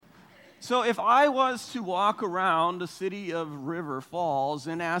So if I was to walk around the city of River Falls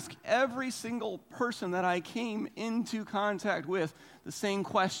and ask every single person that I came into contact with the same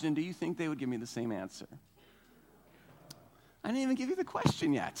question, do you think they would give me the same answer? I didn't even give you the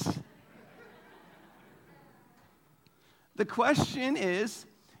question yet. The question is,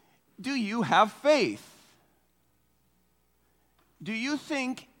 do you have faith? Do you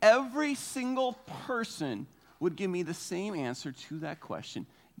think every single person would give me the same answer to that question?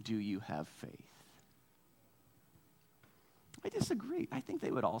 Do you have faith? I disagree. I think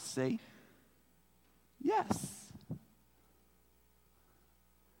they would all say yes.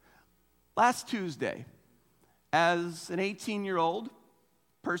 Last Tuesday, as an 18-year-old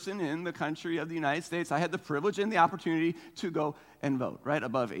person in the country of the United States, I had the privilege and the opportunity to go and vote, right?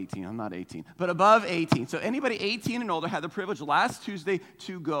 Above 18. I'm not 18, but above 18. So anybody 18 and older had the privilege last Tuesday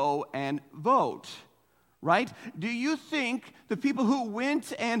to go and vote. Right? Do you think the people who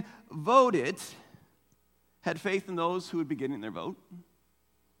went and voted had faith in those who would be getting their vote?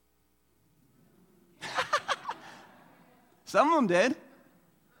 Some of them did.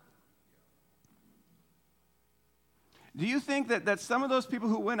 Do you think that some of those people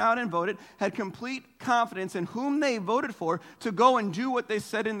who went out and voted had complete confidence in whom they voted for to go and do what they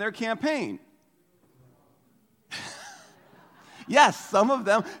said in their campaign? Yes, some of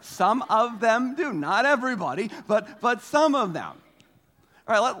them do. Not everybody, but some of them.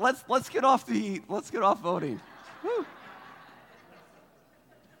 All right, let's get off voting. Whew.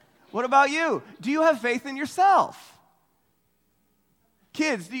 What about you? Do you have faith in yourself?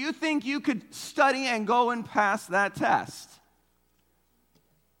 Kids, do you think you could study and go and pass that test?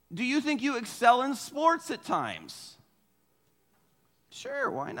 Do you think you excel in sports at times? Sure,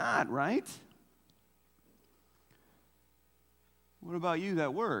 why not, right? What about you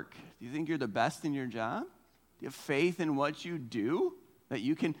at work? Do you think you're the best in your job? Do you have faith in what you do, that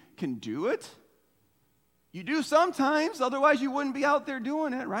you can do it? You do sometimes, otherwise you wouldn't be out there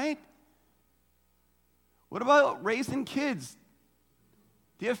doing it, right? What about raising kids?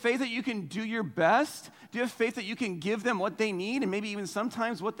 Do you have faith that you can do your best? Do you have faith that you can give them what they need and maybe even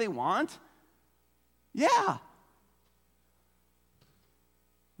sometimes what they want? Yeah.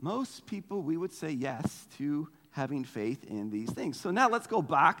 Most people, we would say yes to having faith in these things. So now let's go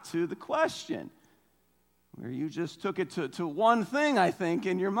back to the question, where you just took it to one thing, I think,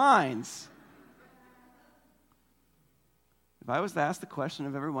 in your minds. If I was to ask the question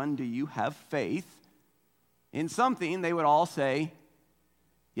of everyone, do you have faith in something, they would all say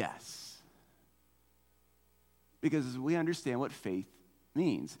yes. Because we understand what faith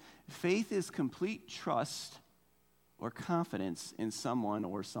means. Faith is complete trust or confidence in someone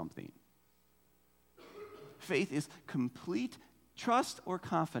or something. Faith is complete trust or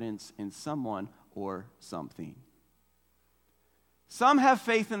confidence in someone or something. Some have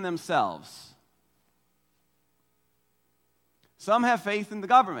faith in themselves. Some have faith in the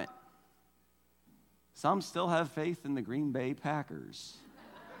government. Some still have faith in the Green Bay Packers.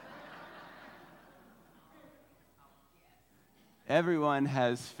 Everyone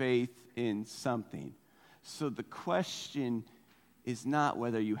has faith in something. So the question is not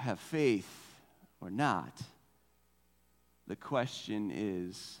whether you have faith or not. The question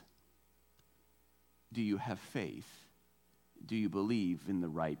is, do you have faith? Do you believe in the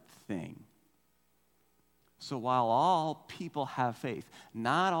right thing? So while all people have faith,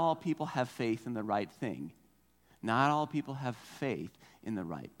 not all people have faith in the right thing. Not all people have faith in the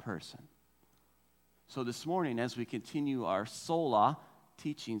right person. So this morning, as we continue our SOLA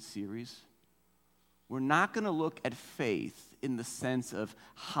teaching series, we're not going to look at faith in the sense of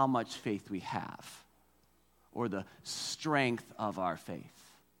how much faith we have or the strength of our faith.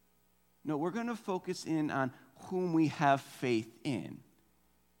 No, we're going to focus in on whom we have faith in.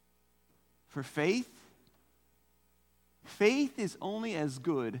 For faith is only as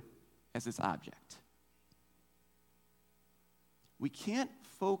good as its object. We can't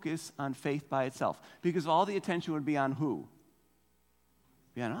focus on faith by itself because all the attention would be on who?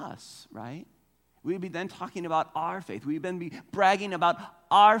 Be on us, right? We'd be then talking about our faith. We'd then be bragging about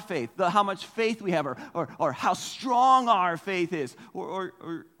our faith, how much faith we have, or how strong our faith is.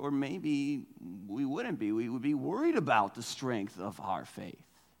 Or maybe we wouldn't be. We would be worried about the strength of our faith.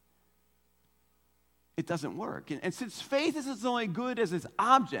 It doesn't work. And since faith is as only good as its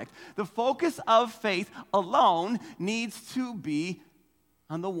object, the focus of faith alone needs to be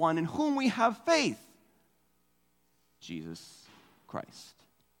on the one in whom we have faith, Jesus Christ.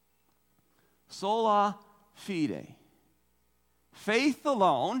 SOLA Fide. Faith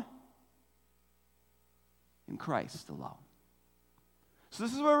alone in Christ alone. So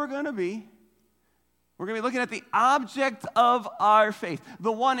this is where we're going to be. We're going to be looking at the object of our faith,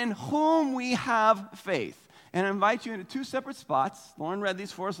 the one in whom we have faith. And I invite you into two separate spots. Lauren read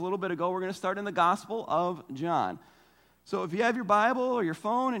these for us a little bit ago. We're going to start in the Gospel of John. So if you have your Bible or your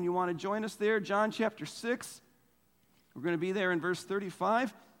phone and you want to join us there, John chapter 6, we're going to be there in verse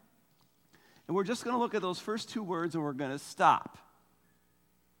 35. And we're just going to look at those first two words and we're going to stop.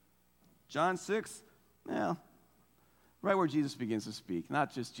 John 6, right where Jesus begins to speak.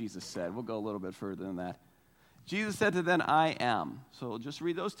 Not just Jesus said. We'll go a little bit further than that. Jesus said to them, I am. So just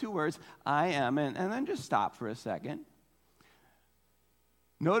read those two words, I am, and then just stop for a second.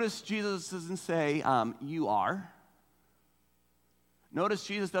 Notice Jesus doesn't say, you are. Notice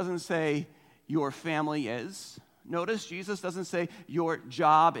Jesus doesn't say, your family is. Notice Jesus doesn't say, your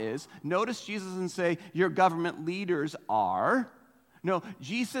job is. Notice Jesus doesn't say, your government leaders are. No,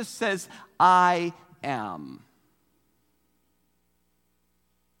 Jesus says, I am.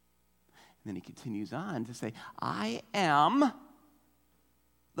 And then he continues on to say, I am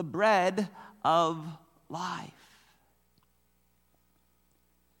the bread of life.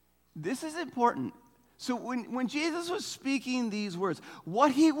 This is important. So when Jesus was speaking these words,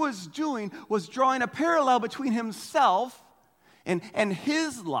 what he was doing was drawing a parallel between himself and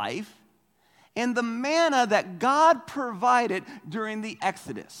his life and the manna that God provided during the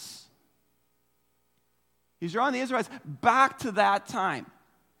Exodus. He's drawing the Israelites back to that time.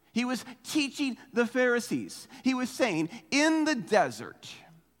 He was teaching the Pharisees. He was saying, in the desert,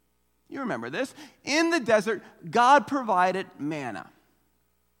 you remember this, in the desert, God provided manna.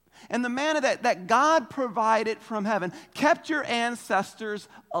 And the manna that God provided from heaven kept your ancestors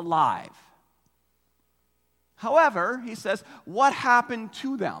alive. However, he says, what happened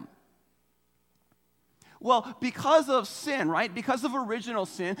to them? Well, because of sin, right? Because of original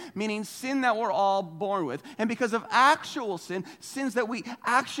sin, meaning sin that we're all born with, and because of actual sin, sins that we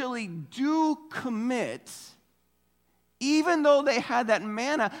actually do commit, even though they had that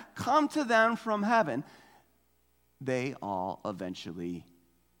manna come to them from heaven, they all eventually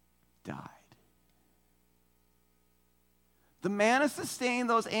died. The manna sustained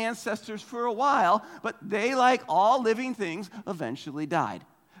those ancestors for a while, but they, like all living things, eventually died.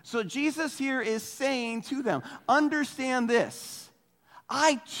 So Jesus here is saying to them, understand this,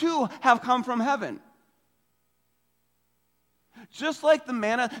 I too have come from heaven. Just like the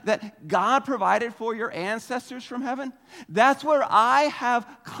manna that God provided for your ancestors from heaven, that's where I have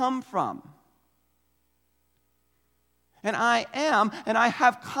come from. And I am, and I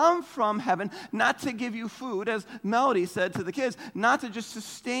have come from heaven not to give you food, as Melody said to the kids, not to just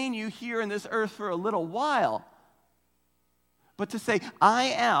sustain you here in this earth for a little while, but to say, I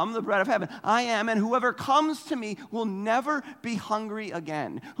am the bread of heaven. I am, and whoever comes to me will never be hungry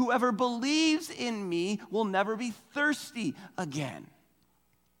again. Whoever believes in me will never be thirsty again.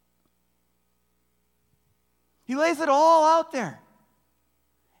 He lays it all out there.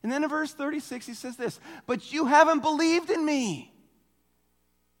 And then in verse 36, he says this, but you haven't believed in me.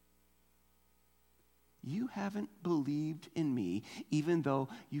 You haven't believed in me, even though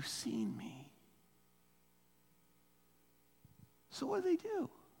you've seen me. So what do?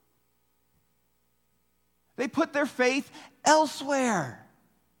 They put their faith elsewhere.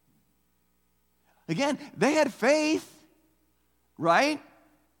 Again, they had faith, right?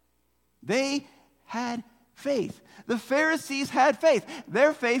 They had faith. The Pharisees had faith.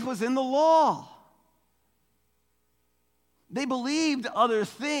 Their faith was in the law. They believed other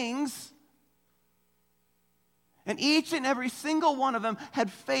things. And each and every single one of them had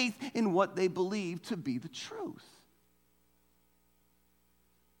faith in what they believed to be the truth.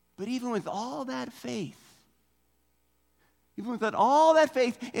 But even with all that faith,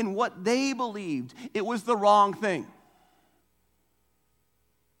 in what they believed, it was the wrong thing.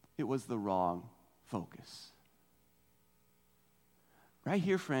 It was the wrong focus. Right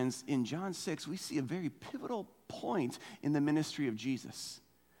here, friends, in John 6, we see a very pivotal point in the ministry of Jesus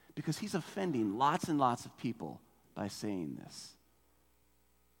because he's offending lots and lots of people by saying this.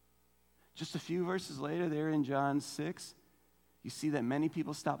 Just a few verses later there in John 6, you see that many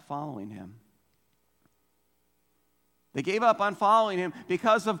people stopped following him. They gave up on following him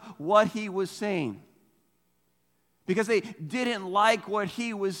because of what he was saying. Because they didn't like what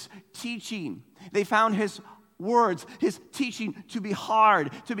he was teaching. They found his words, his teaching to be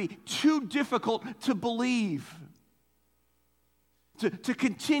hard, to be too difficult to believe, to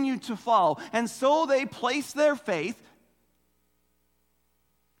continue to follow. And so they placed their faith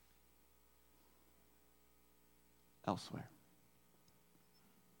elsewhere.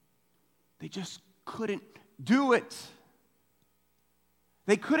 They just couldn't do it.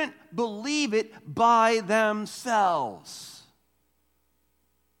 They couldn't believe it by themselves.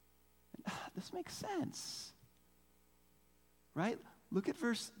 this makes sense. Right? Look at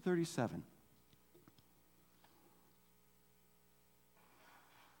verse 37.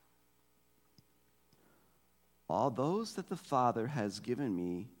 All those that the Father has given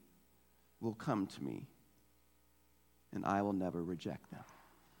me will come to me, and I will never reject them.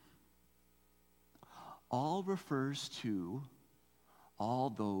 All refers to all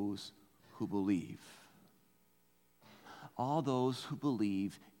those who believe. All those who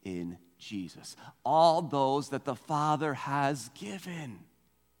believe in Jesus. All those that the Father has given.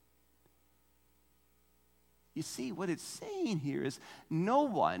 You see, what it's saying here is no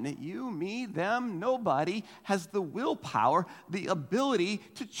one, you, me, them, nobody, has the willpower, the ability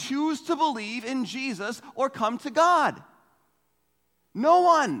to choose to believe in Jesus or come to God. No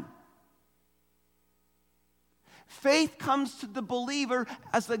one. Faith comes to the believer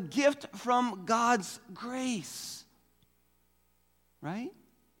as a gift from God's grace. Right?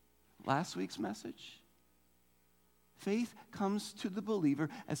 Last week's message. Faith comes to the believer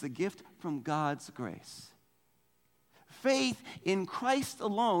as a gift from God's grace. Faith in Christ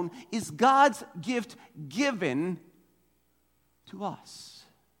alone is God's gift given to us.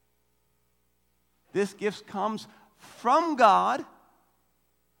 This gift comes from God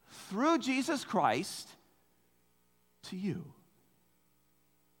through Jesus Christ to you,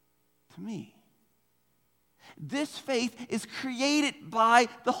 to me. This faith is created by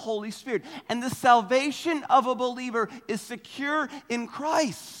the Holy Spirit, and the salvation of a believer is secure in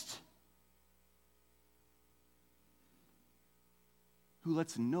Christ, who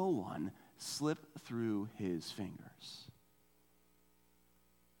lets no one slip through his fingers.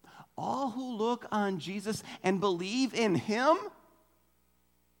 All who look on Jesus and believe in him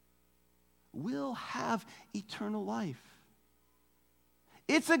will have eternal life.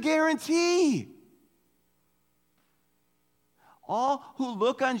 It's a guarantee. All who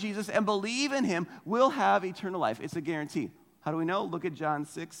look on Jesus and believe in him will have eternal life. It's a guarantee. How do we know? Look at John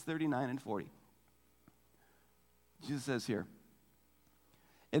 6:39 and 40. Jesus says here,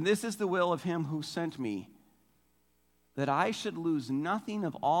 "And this is the will of him who sent me, that I should lose nothing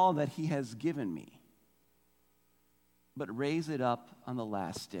of all that he has given me, but raise it up on the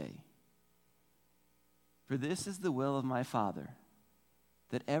last day. For this is the will of my Father,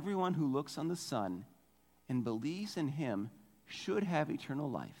 that everyone who looks on the Son and believes in him should have eternal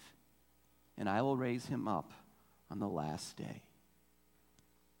life, and I will raise him up on the last day."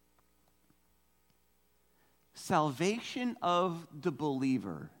 Salvation of the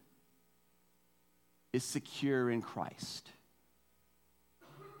believer is secure in Christ.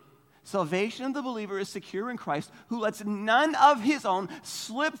 Salvation of the believer is secure in Christ, who lets none of his own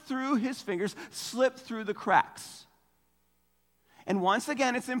slip through his fingers, slip through the cracks. And once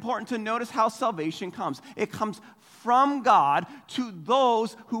again, it's important to notice how salvation comes. It comes from God to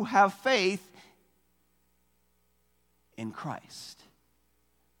those who have faith in Christ.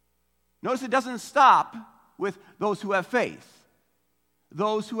 Notice it doesn't stop with those who have faith.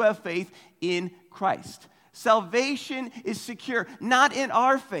 Those who have faith in Christ. Salvation is secure, not in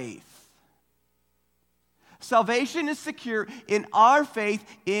our faith. Salvation is secure in our faith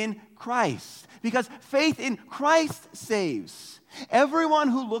in Christ, because faith in Christ saves. Everyone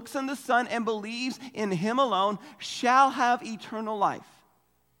who looks on the Son and believes in him alone shall have eternal life,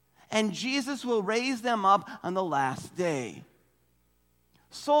 and Jesus will raise them up on the last day.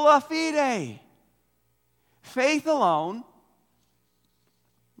 Sola Fide. Faith alone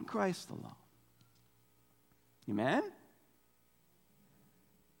in Christ alone. Amen?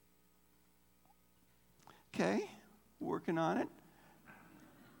 Okay, working on it.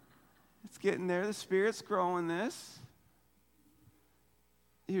 It's getting there. The Spirit's growing this.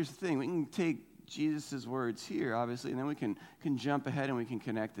 Here's the thing. We can take Jesus' words here, obviously, and then we can jump ahead and we can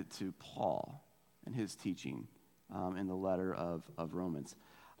connect it to Paul and his teaching in the letter of Romans.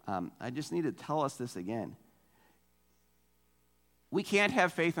 I just need to tell us this again. We can't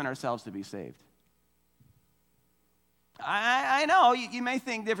have faith in ourselves to be saved. I know you may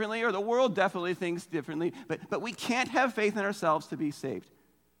think differently, or the world definitely thinks differently, but we can't have faith in ourselves to be saved.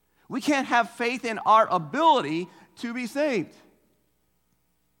 We can't have faith in our ability to be saved.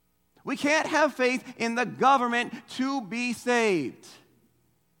 We can't have faith in the government to be saved.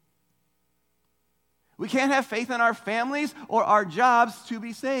 We can't have faith in our families or our jobs to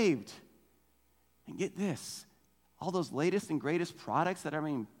be saved. And get this, all those latest and greatest products that are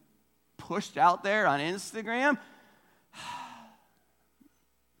being pushed out there on Instagram,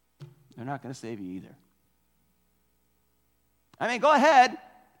 they're not going to save you either. I mean, go ahead,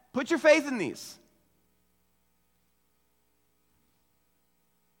 put your faith in these.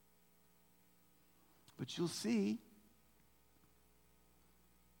 But you'll see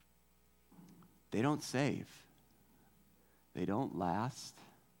they don't save. They don't last.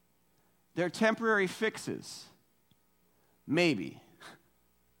 They're temporary fixes. Maybe.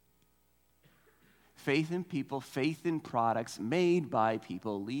 Faith in people, faith in products made by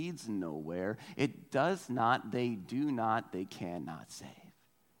people leads nowhere. It does not, they do not, they cannot save.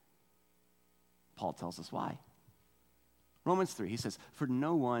 Paul tells us why. Romans 3, he says, for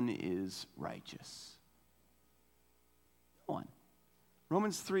no one is righteous. No one.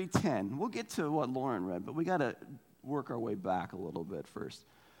 Romans 3:10. We'll get to what Lauren read, but we got to work our way back a little bit first.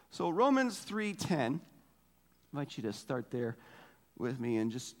 So Romans 3:10, I invite you to start there with me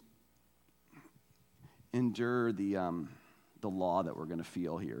and just endure the law that we're going to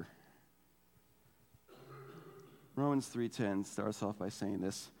feel here. Romans 3:10 starts off by saying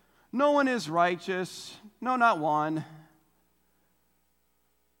this. No one is righteous. No, not one.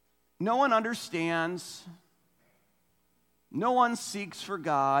 No one understands. No one seeks for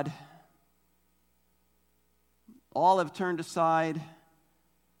God. All have turned aside.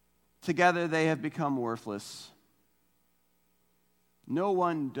 Together they have become worthless. No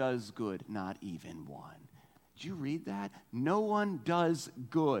one does good, not even one. Did you read that? No one does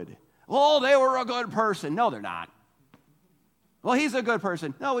good. Oh, they were a good person. No, they're not. Well, he's a good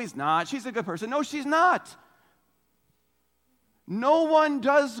person. No, he's not. She's a good person. No, she's not. No one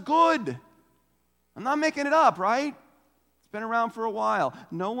does good. I'm not making it up, right? It's been around for a while.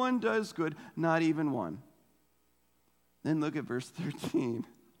 No one does good, not even one. Then look at verse 13.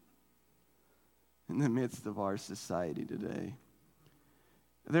 In the midst of our society today.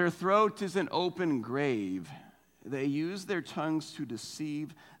 Their throat is an open grave. They use their tongues to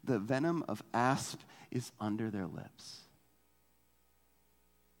deceive. The venom of asp is under their lips.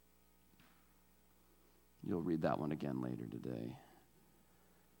 You'll read that one again later today.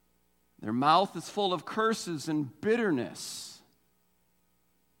 Their mouth is full of curses and bitterness.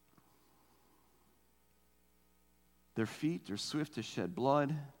 Their feet are swift to shed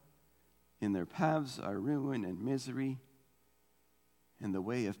blood. In their paths are ruin and misery. And the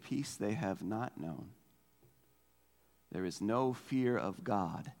way of peace they have not known. There is no fear of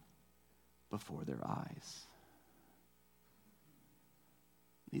God before their eyes.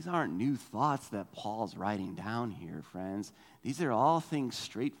 These aren't new thoughts that Paul's writing down here, friends. These are all things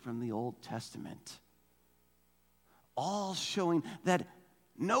straight from the Old Testament. All showing that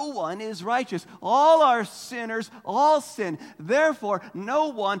no one is righteous. All are sinners, all sin. Therefore, no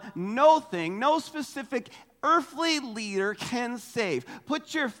one, no thing, no specific earthly leader can save.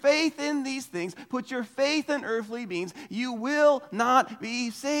 Put your faith in these things. Put your faith in earthly beings. You will not be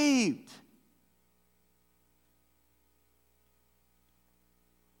saved.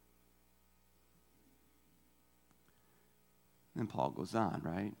 And Paul goes on,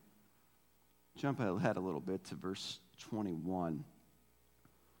 right? Jump ahead a little bit to verse 21.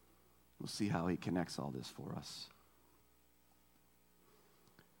 We'll see how he connects all this for us.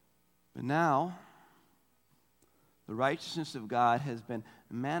 But now, the righteousness of God has been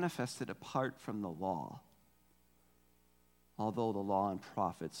manifested apart from the law, although the law and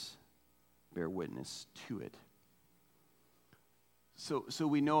prophets bear witness to it. So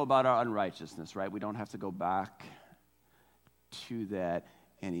we know about our unrighteousness, right? We don't have to go back to that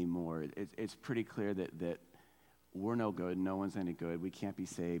anymore. It's pretty clear that we're no good. No one's any good. We can't be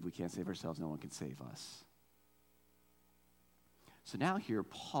saved. We can't save ourselves. No one can save us. So now here,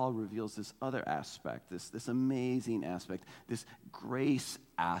 Paul reveals this other aspect, this amazing aspect, this grace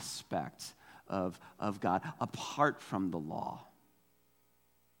aspect of God apart from the law.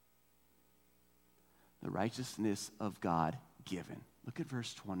 The righteousness of God given. Look at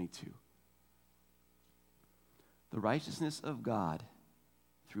verse 22. The righteousness of God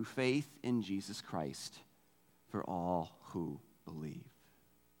through faith in Jesus Christ for all who believe.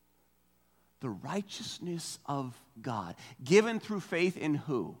 The righteousness of God given through faith in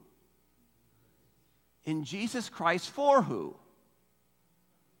who? In Jesus Christ for who?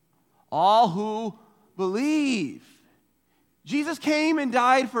 All who believe. Jesus came and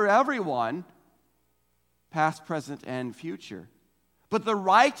died for everyone, past, present, and future. But the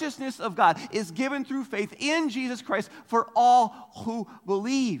righteousness of God is given through faith in Jesus Christ for all who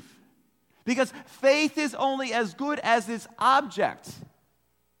believe. Because faith is only as good as its object.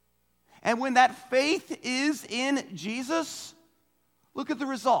 And when that faith is in Jesus, look at the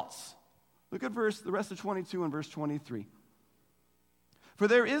results. Look at the rest of 22 and verse 23. For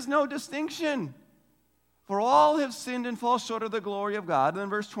there is no distinction. For all have sinned and fall short of the glory of God. And then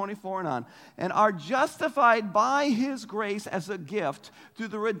verse 24 and on. And are justified by his grace as a gift through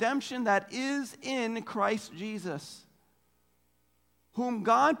the redemption that is in Christ Jesus, whom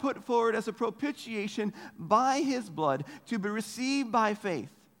God put forward as a propitiation by his blood to be received by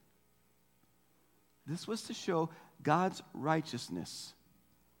faith. This was to show God's righteousness,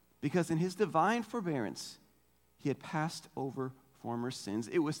 because in his divine forbearance, he had passed over former sins.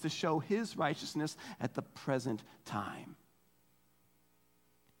 It was to show his righteousness at the present time.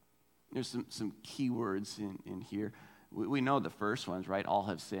 There's some key words in here. We know the first ones, right? All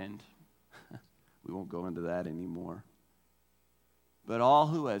have sinned. We won't go into that anymore. But all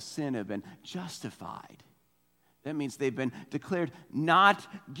who have sinned have been justified. That means they've been declared not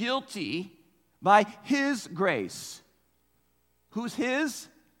guilty by his grace. Who's his?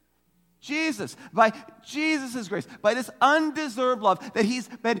 Jesus. By Jesus' grace. By this undeserved love that he's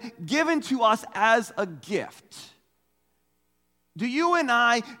been given to us as a gift. Do you and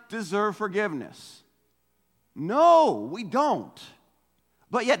I deserve forgiveness? No, we don't.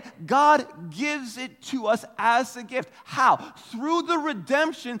 But yet, God gives it to us as a gift. How? Through the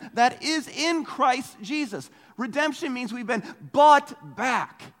redemption that is in Christ Jesus. Redemption means we've been bought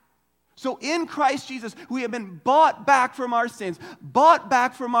back. So in Christ Jesus, we have been bought back from our sins, bought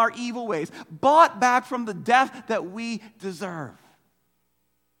back from our evil ways, bought back from the death that we deserve.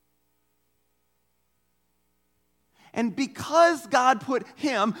 And because God put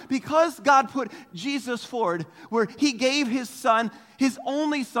Jesus forward, where he gave his son, his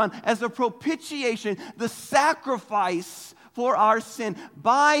only son, as a propitiation, the sacrifice for our sin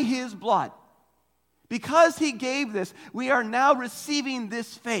by his blood. Because he gave this, we are now receiving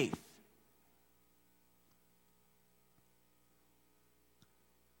this faith.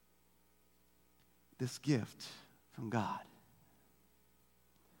 This gift from God.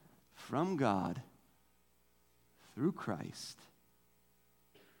 From God. Through Christ,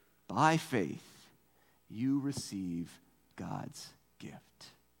 by faith, you receive God's gift.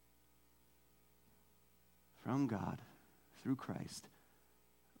 From God, through Christ,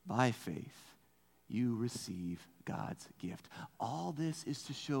 by faith, you receive God's gift. All this is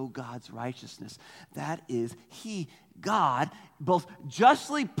to show God's righteousness. That is, God, both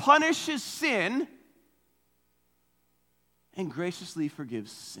justly punishes sin and graciously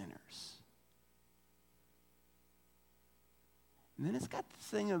forgives sinners. And then it's got this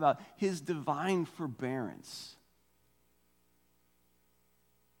thing about his divine forbearance.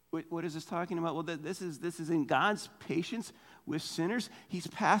 What is this talking about? Well, this is in God's patience with sinners. He's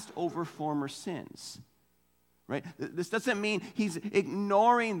passed over former sins. Right? This doesn't mean he's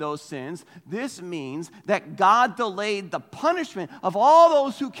ignoring those sins. This means that God delayed the punishment of all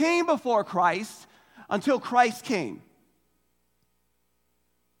those who came before Christ until Christ came.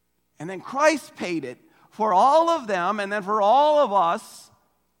 And then Christ paid it for all of them, and then for all of us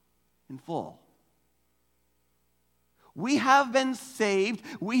in full. We have been saved,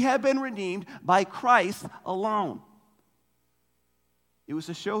 we have been redeemed by Christ alone. It was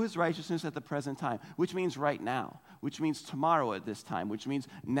to show his righteousness at the present time, which means right now, which means tomorrow at this time, which means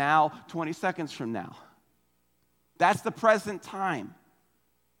now, 20 seconds from now. That's the present time.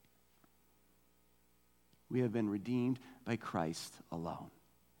 We have been redeemed by Christ alone.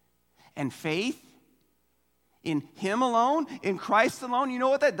 And faith in him alone, in Christ alone, you know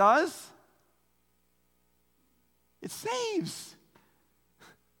what that does? It saves.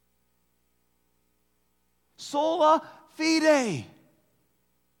 SOLA Fide.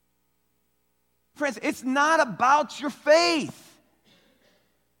 Friends, it's not about your faith.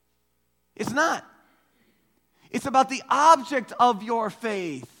 It's not. It's about the object of your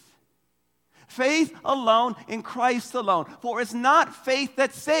faith. Faith alone in Christ alone. For it's not faith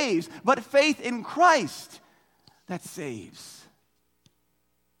that saves, but faith in Christ that saves.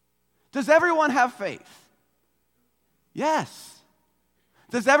 Does everyone have faith? Yes.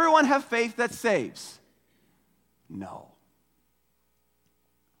 Does everyone have faith that saves? No.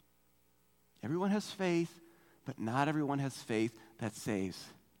 Everyone has faith, but not everyone has faith that saves.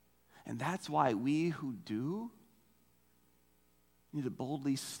 And that's why we who do need to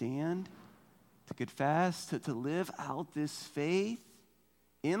boldly stand, to confess, to live out this faith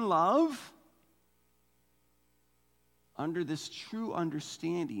in love, under this true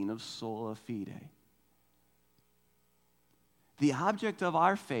understanding of SOLA Fide. The object of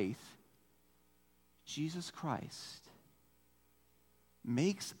our faith, Jesus Christ,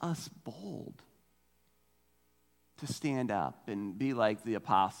 makes us bold to stand up and be like the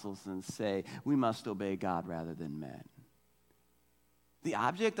apostles and say, we must obey God rather than men. The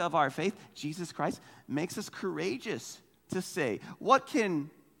object of our faith, Jesus Christ, makes us courageous to say, what can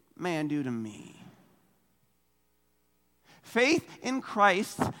man do to me? Faith in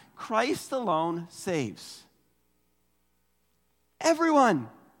Christ, Christ alone saves. Everyone.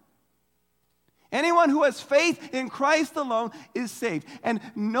 Anyone who has faith in Christ alone is saved. And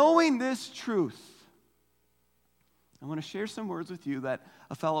knowing this truth, I want to share some words with you that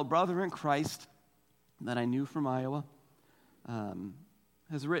a fellow brother in Christ that I knew from Iowa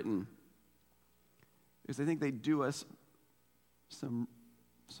has written, because I think they do us some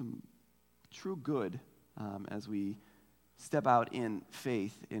true good as we step out in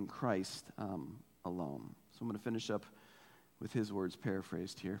faith in Christ alone. So I'm going to finish up with his words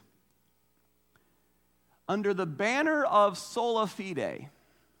paraphrased here. Under the banner of SOLA Fide,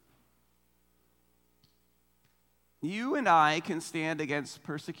 you and I can stand against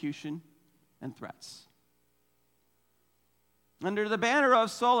persecution and threats. Under the banner of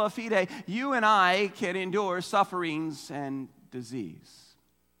SOLA Fide, you and I can endure sufferings and disease.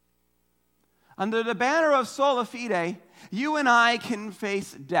 Under the banner of SOLA Fide, you and I can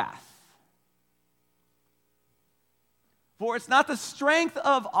face death. For it's not the strength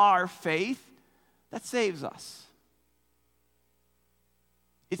of our faith that saves us.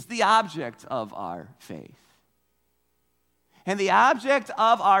 It's the object of our faith. And the object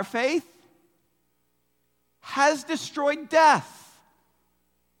of our faith has destroyed death.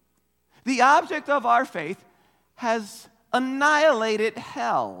 The object of our faith has annihilated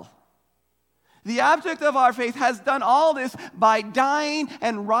hell. The object of our faith has done all this by dying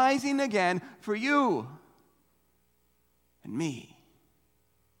and rising again for you and me.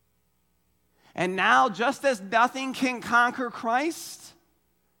 And now, just as nothing can conquer Christ,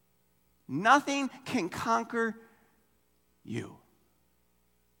 nothing can conquer you.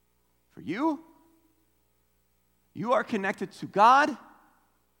 For you are connected to God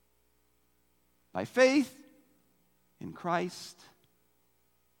by faith in Christ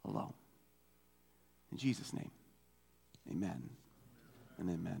alone. In Jesus' name, amen and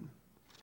amen.